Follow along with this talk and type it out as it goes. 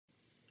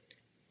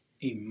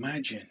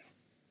Imagine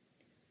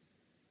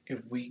if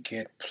we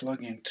get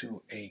plugged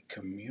into a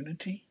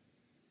community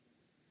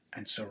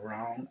and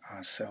surround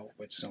ourselves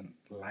with some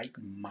like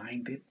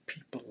minded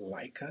people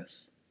like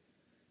us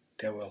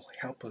that will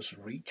help us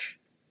reach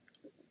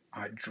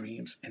our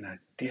dreams and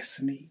our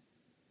destiny.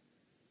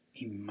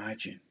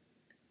 Imagine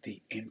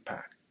the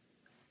impact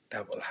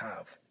that will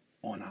have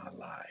on our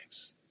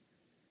lives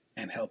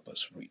and help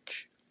us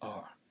reach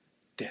our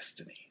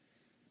destiny.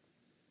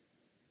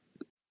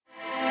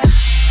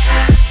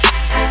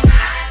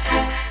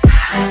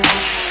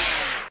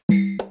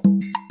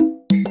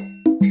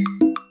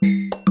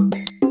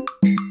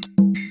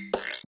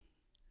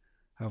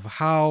 Of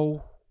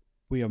how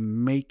we are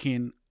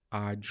making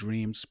our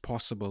dreams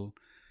possible.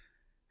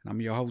 And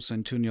I'm your host,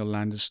 Antonio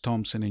Landis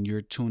Thompson, and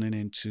you're tuning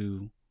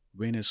into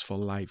Winners for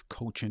Life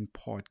Coaching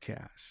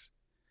Podcast.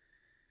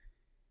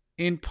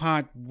 In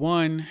part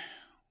one,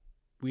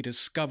 we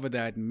discovered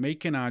that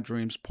making our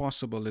dreams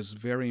possible is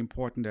very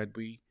important that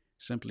we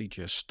simply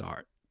just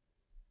start.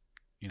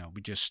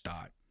 We just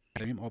start.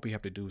 All we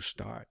have to do is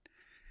start.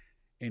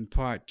 In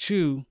part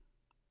two,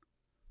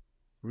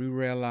 we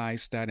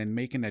realized that in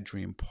making that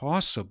dream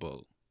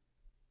possible,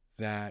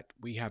 that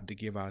we have to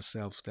give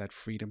ourselves that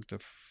freedom to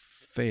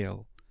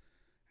fail.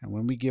 And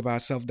when we give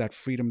ourselves that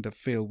freedom to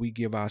fail, we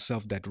give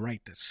ourselves that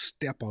right to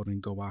step out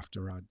and go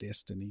after our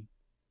destiny.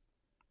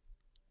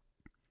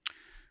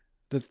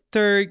 The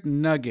third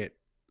nugget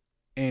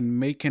in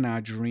making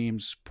our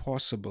dreams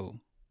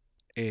possible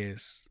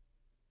is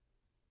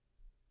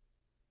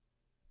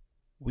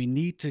we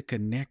need to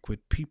connect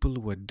with people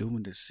who are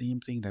doing the same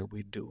thing that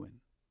we're doing.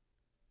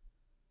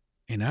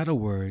 In other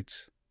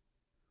words,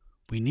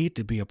 we need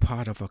to be a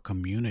part of a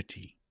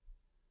community.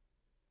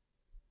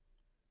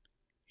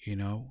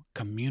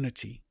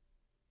 Community.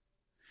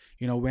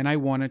 When I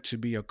wanted to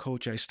be a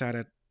coach, I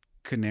started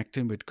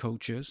connecting with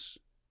coaches,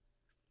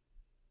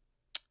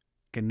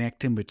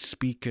 connecting with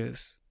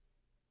speakers.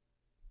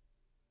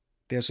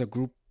 There's a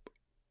group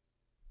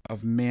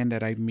of men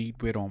that I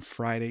meet with on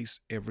Fridays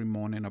every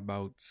morning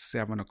about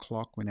 7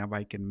 o'clock whenever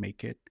I can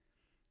make it.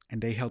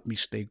 And they help me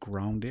stay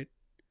grounded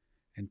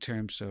in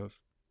terms of,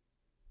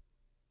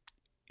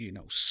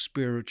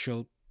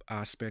 spiritual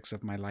aspects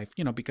of my life,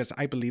 because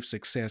I believe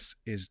success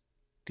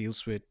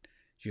deals with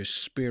your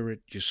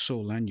spirit, your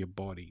soul, and your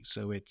body.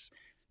 So it's,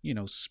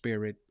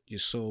 spirit, your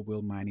soul,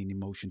 will, mind, and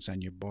emotions,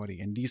 and your body.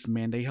 And these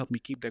men, they help me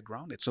keep that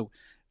grounded. So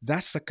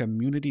that's a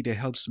community that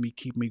helps me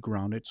keep me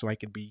grounded so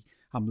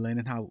I'm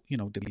learning how,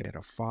 to be a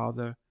better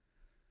father,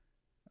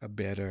 a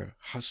better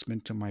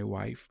husband to my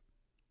wife.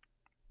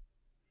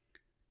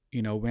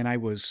 When I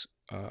was,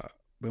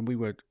 when we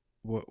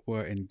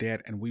were in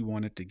debt and we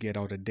wanted to get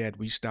out of debt,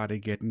 we started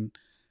getting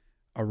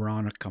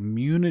around a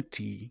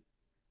community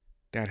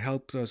that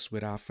helped us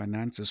with our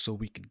finances so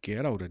we could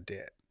get out of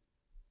debt.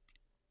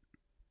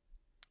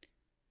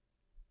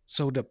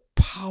 So the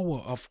power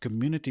of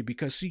community,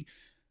 because see,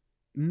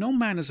 no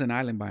man is an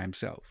island by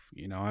himself.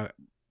 I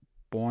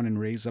born and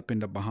raised up in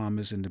the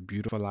Bahamas in the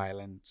beautiful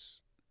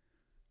islands.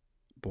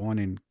 Born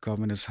in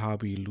Governor's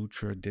Harbor,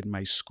 Eleuthera, did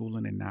my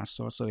schooling in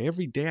Nassau. So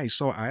every day I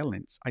saw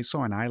islands. I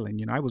saw an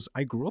island.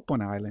 I grew up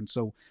on an island.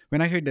 So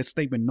when I heard that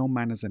statement, no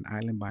man is an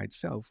island by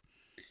itself,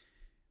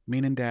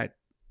 meaning that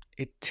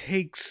it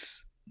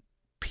takes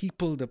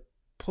people to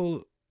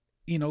pull,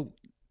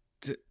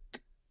 to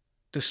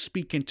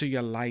speak into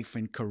your life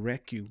and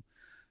correct you.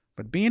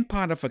 But being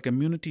part of a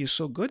community is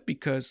so good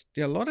because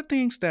there are a lot of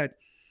things that,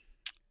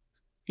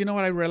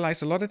 what I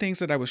realized, a lot of things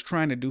that I was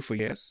trying to do for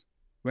years,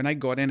 when I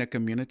got in a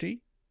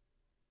community,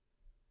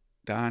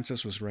 the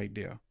answers was right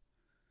there.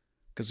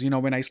 Because,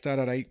 when I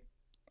started,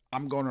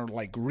 I'm going to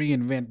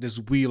reinvent this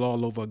wheel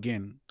all over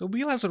again. The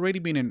wheel has already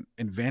been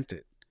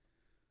invented.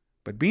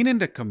 But being in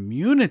the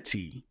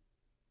community,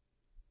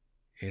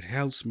 it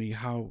helps me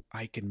how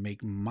I can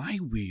make my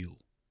wheel.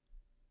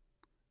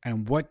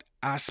 And what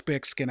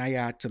aspects can I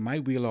add to my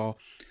wheel, or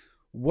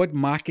what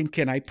marking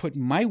can I put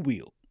in my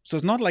wheel? So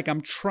it's not like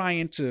I'm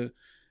trying to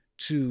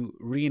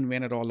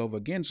reinvent it all over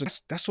again. So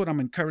that's what I'm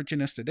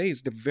encouraging us today.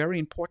 It's very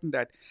important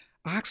that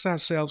ask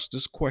ourselves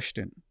this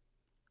question: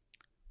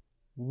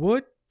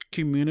 what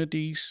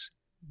communities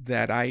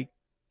that I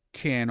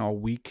can or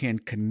we can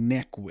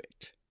connect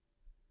with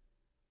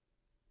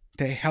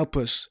to help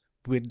us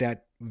with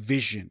that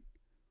vision,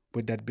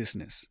 with that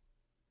business?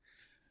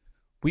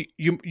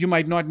 You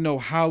might not know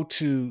how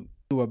to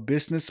do a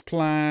business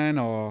plan,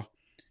 or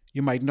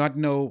you might not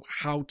know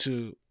how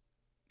to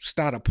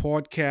start a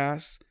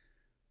podcast.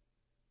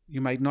 You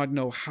might not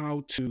know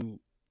how to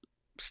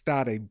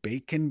start a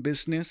baking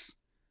business,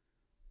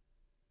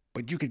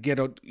 but you could get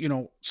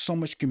so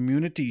much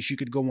communities. You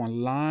could go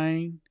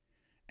online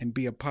and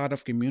be a part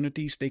of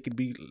communities. They could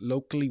be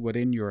locally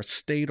within your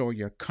state or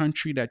your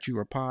country that you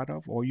are part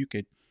of, or you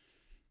could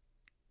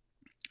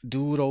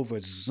do it over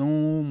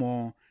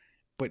Zoom.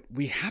 But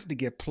we have to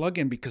get plugged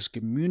in because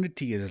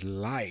community is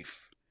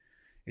life.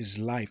 Is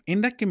life.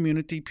 In that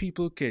community,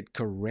 people could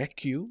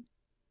correct you.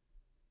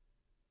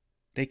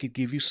 They could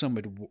give you some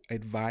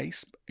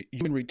advice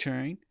in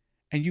return,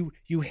 and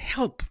you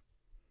help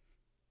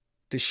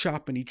to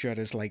sharpen each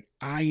other. It's like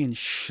iron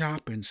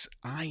sharpens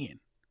iron.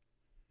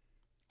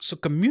 So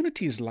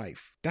community is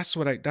life. That's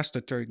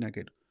the third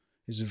nugget.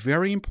 It's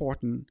very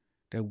important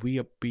that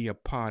we be a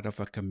part of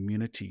a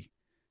community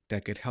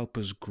that could help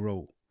us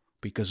grow,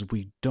 because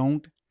we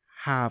don't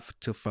have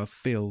to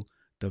fulfill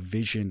the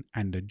vision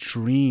and the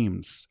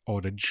dreams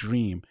or the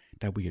dream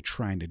that we are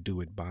trying to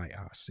do it by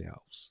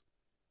ourselves.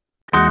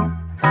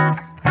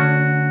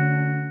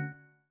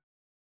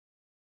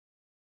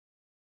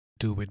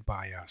 Do it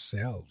by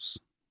ourselves.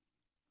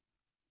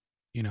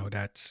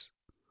 That's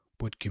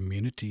what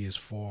community is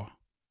for.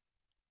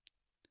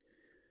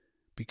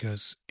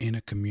 Because in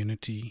a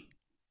community,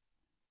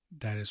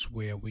 that is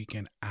where we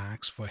can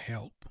ask for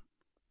help.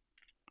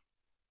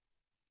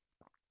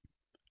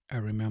 I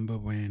remember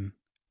when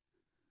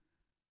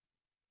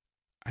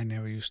I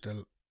never used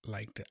to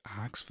like to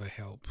ask for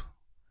help,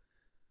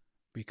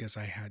 because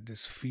I had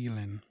this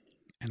feeling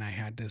and I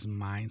had this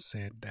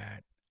mindset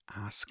that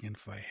asking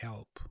for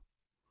help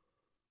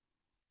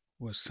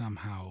was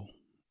somehow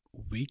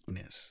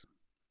weakness,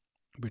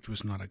 which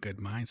was not a good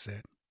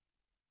mindset.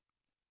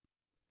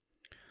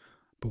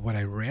 But what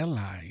I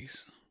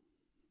realized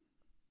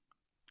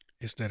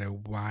is that a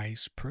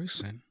wise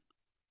person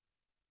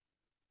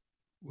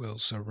will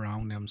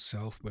surround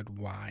themselves with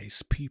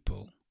wise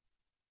people.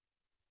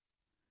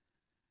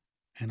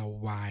 And a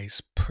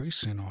wise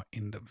person or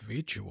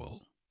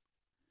individual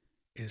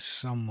is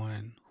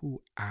someone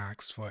who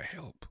asks for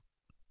help.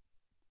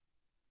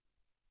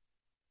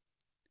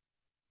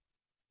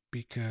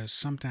 Because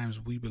sometimes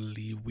we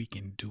believe we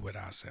can do it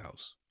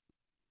ourselves.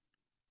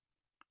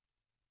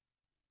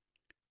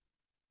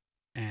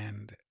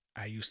 And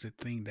I used to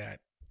think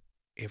that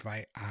if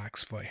I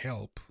ask for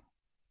help,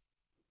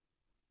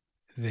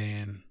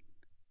 then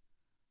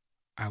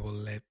I will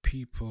let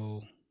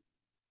people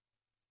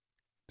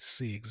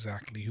see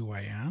exactly who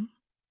I am.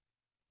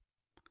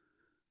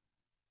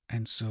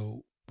 And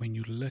so when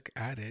you look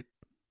at it,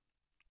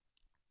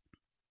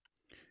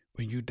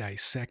 when you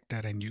dissect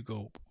that and you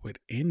go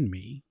within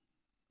me,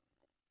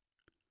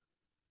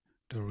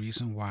 the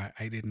reason why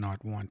I did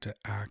not want to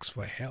ask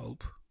for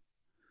help,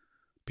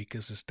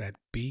 because it's that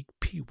big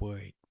P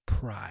word,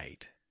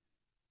 pride.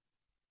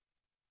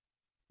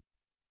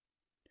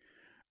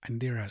 And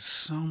there are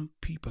some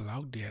people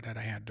out there that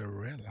I had to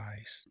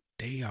realize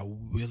they are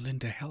willing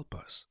to help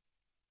us.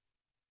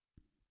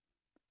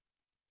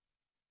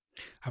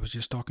 I was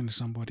just talking to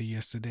somebody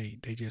yesterday.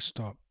 They just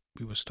stopped.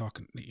 We was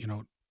talking,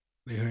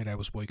 they heard I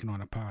was working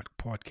on a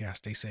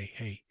podcast. They say,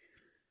 hey,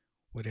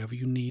 whatever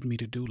you need me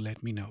to do,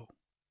 let me know.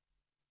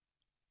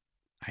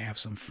 I have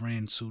some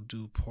friends who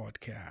do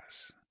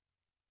podcasts,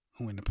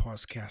 who in the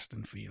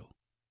podcasting field.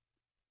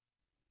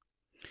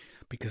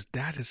 Because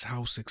that is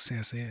how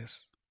success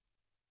is.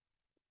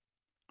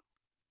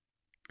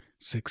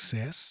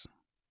 Success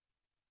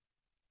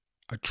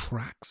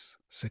attracts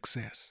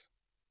success.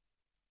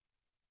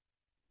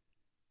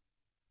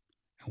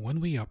 And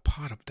when we are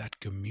part of that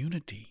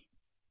community,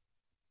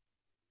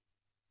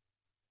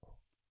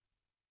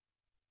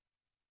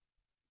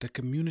 the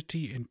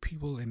community and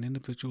people and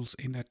individuals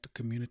in that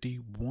community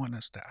want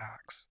us to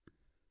ask.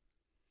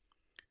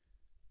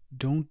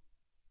 Don't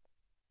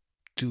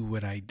do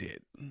what I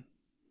did.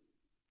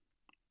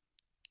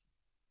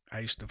 I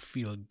used to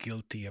feel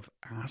guilty of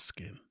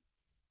asking.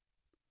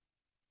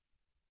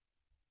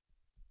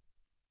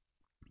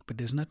 But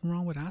there's nothing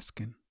wrong with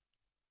asking.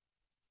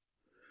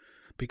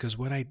 Because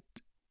what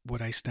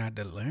I started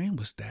to learn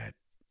was that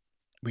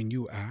when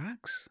you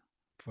ask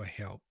for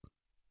help,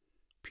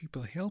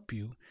 people help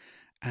you.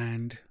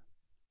 And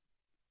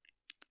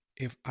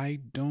if I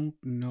don't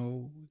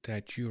know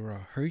that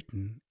you're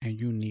hurting and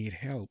you need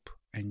help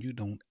and you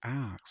don't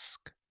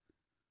ask,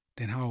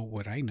 then how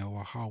would I know,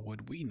 or how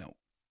would we know?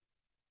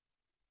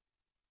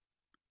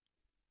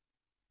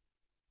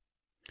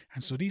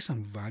 And so these are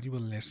some valuable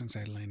lessons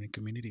I learned in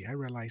community. I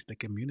realized the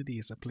community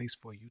is a place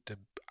for you to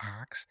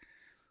ask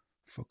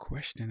for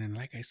questions. And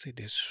like I said,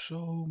 there's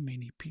so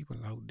many people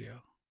out there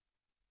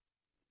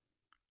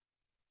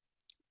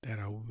that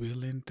are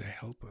willing to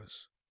help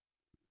us.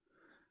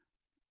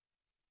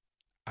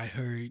 I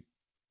heard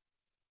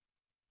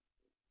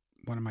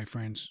one of my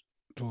friends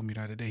told me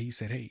the other day, he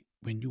said, hey,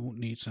 when you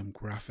need some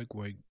graphic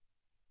work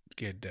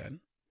get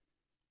done,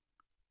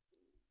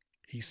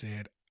 he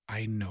said,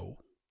 I know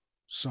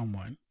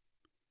someone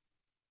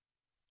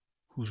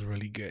who's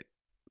really good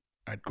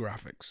at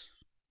graphics.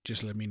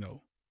 Just let me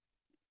know.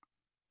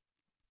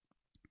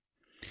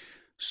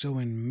 So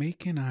in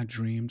making our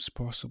dreams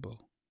possible,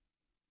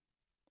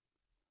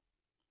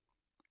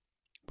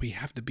 we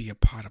have to be a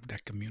part of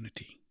that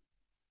community.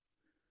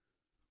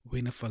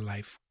 Winner for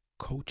Life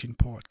Coaching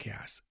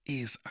Podcast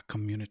is a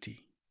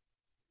community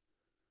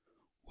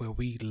where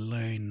we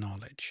learn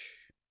knowledge.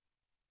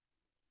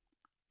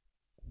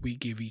 We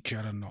give each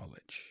other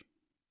knowledge.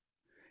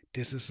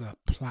 This is a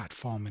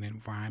platform and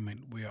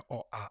environment where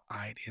all our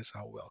ideas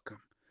are welcome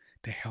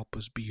to help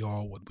us be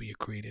all what we are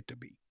created to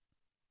be.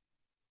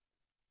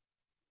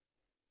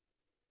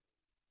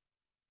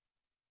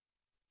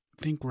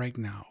 Think right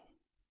now.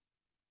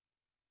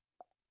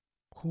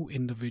 who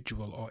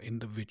individual or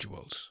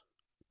individuals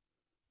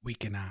we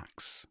can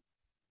ask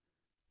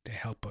to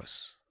help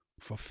us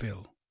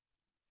fulfill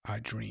our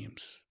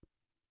dreams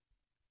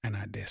and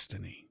our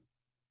destiny.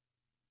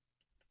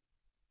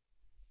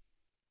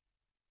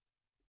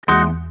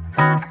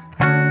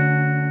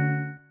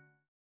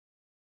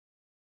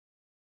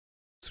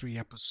 Three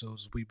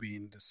episodes we've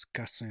been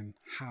discussing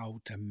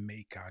how to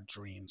make our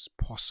dreams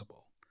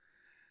possible.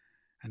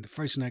 And the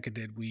first nugget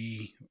that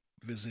we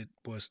visit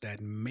was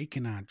that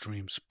making our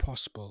dreams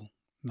possible,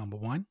 number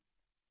one,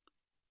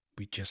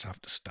 we just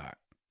have to start.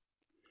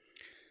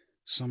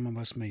 Some of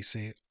us may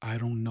say, I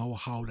don't know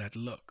how that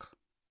look,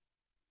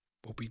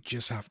 but we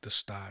just have to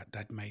start.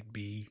 That might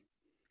be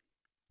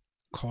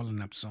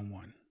calling up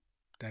someone.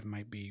 That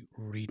might be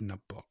reading a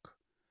book.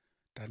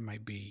 That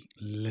might be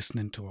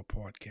listening to a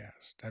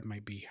podcast. That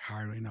might be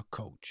hiring a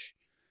coach.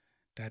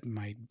 That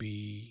might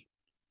be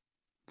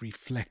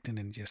reflecting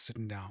and just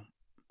sitting down.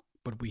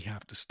 But we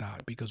have to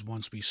start, because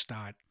once we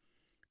start,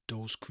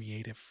 those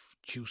creative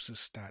juices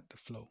start to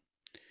flow.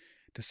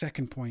 The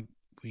second point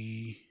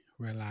we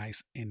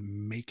realize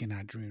in making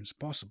our dreams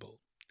possible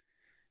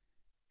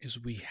is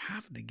we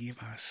have to give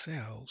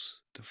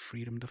ourselves the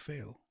freedom to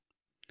fail.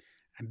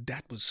 And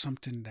that was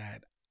something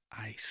that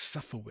I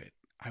suffer with.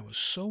 I was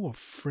so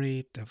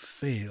afraid to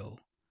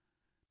fail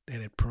that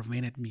it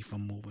prevented me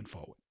from moving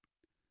forward.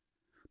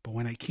 But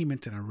when I came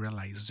into the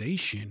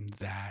realization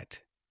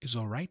that it's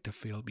all right to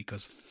fail,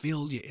 because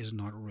failure is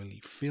not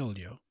really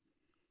failure,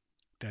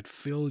 that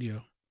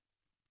failure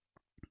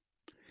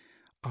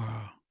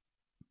are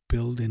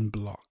building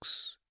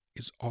blocks,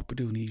 it's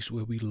opportunities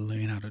where we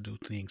learn how to do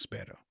things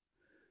better.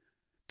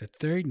 The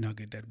third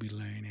nugget that we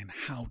learn in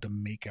how to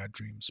make our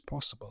dreams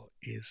possible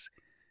is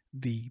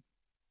the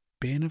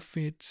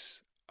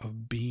benefits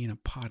of being a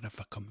part of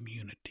a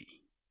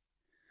community.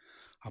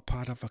 A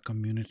part of a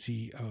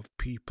community of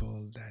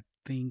people that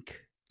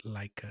think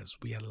like us.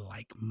 We are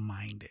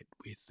like-minded.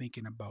 We're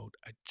thinking about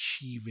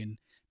achieving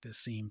the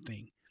same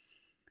thing.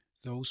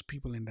 Those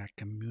people in that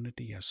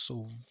community are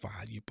so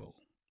valuable.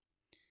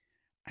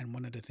 And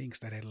one of the things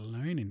that I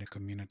learned in the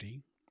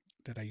community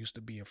that I used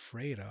to be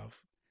afraid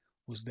of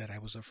was that I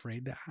was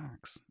afraid to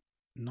ask,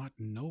 not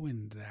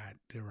knowing that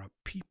there are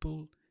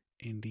people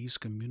in these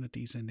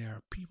communities and there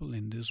are people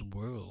in this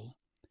world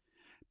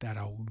that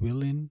are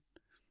willing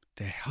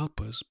to help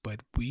us,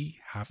 but we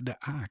have to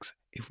ask.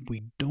 If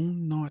we do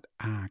not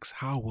ask,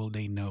 how will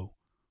they know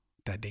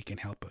that they can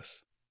help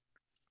us?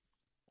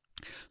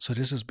 So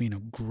this has been a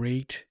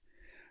great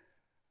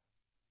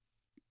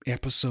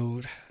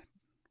episode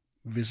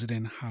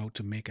visiting how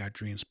to make our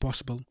dreams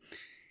possible.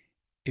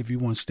 If you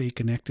want to stay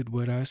connected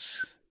with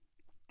us,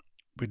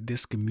 with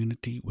this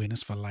community,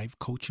 Winners for Life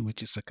Coaching,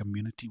 which is a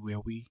community where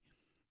we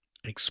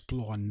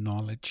explore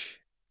knowledge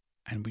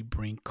and we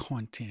bring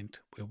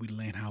content where we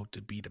learn how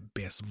to be the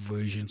best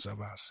versions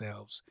of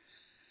ourselves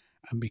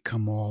and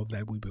become all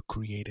that we were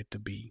created to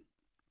be.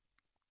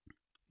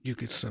 You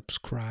can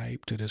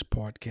subscribe to this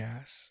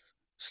podcast,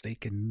 stay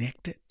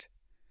connected,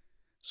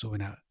 so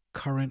when a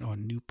current or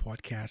new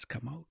podcast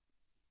come out,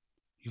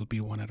 you'll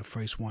be one of the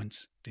first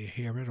ones to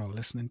hear it or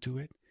listening to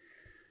it.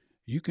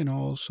 You can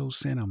also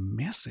send a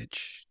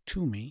message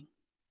to me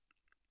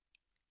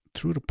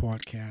through the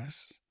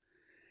podcast,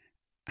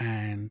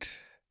 and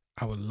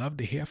I would love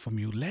to hear from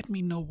you. Let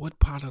me know what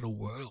part of the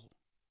world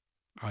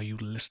are you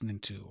listening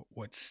to?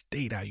 What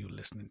state are you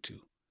listening to?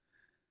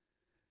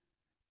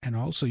 And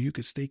also, you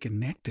could stay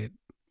connected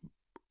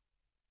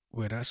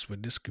with us,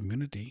 with this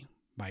community,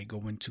 by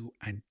going to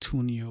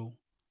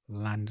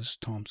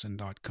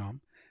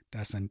AntonioLandisThompson.com.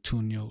 That's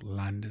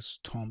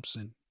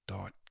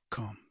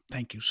AntonioLandisThompson.com.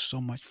 Thank you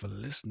so much for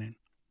listening.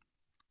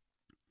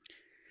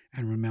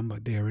 And remember,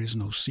 there is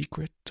no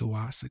secret to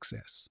our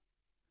success.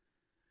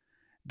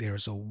 There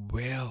is a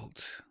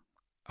wealth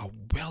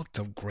of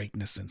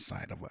greatness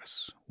inside of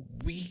us.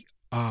 We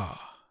are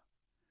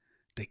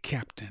the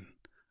captain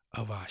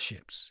of our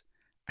ships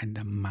and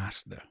the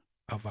master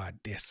of our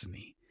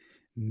destiny.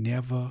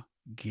 Never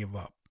give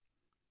up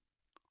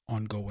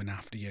on going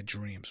after your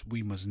dreams.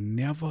 We must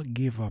never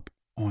give up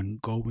on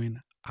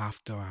going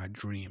after our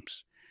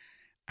dreams.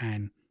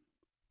 And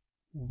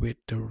with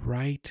the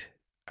right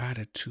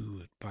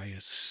attitude, by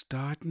us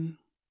starting,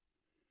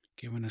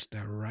 giving us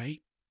that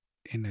right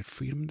and that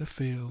freedom to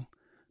fail,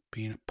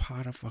 being a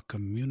part of a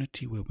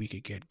community where we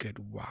could get good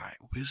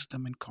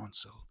wisdom and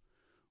counsel,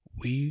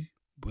 we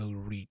will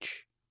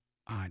reach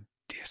our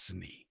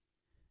destiny.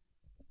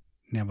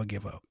 Never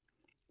give up.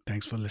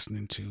 Thanks for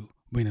listening to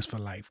Winners for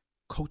Life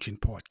Coaching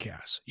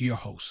Podcast. Your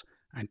host,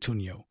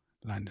 Antonio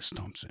Landis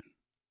Thompson.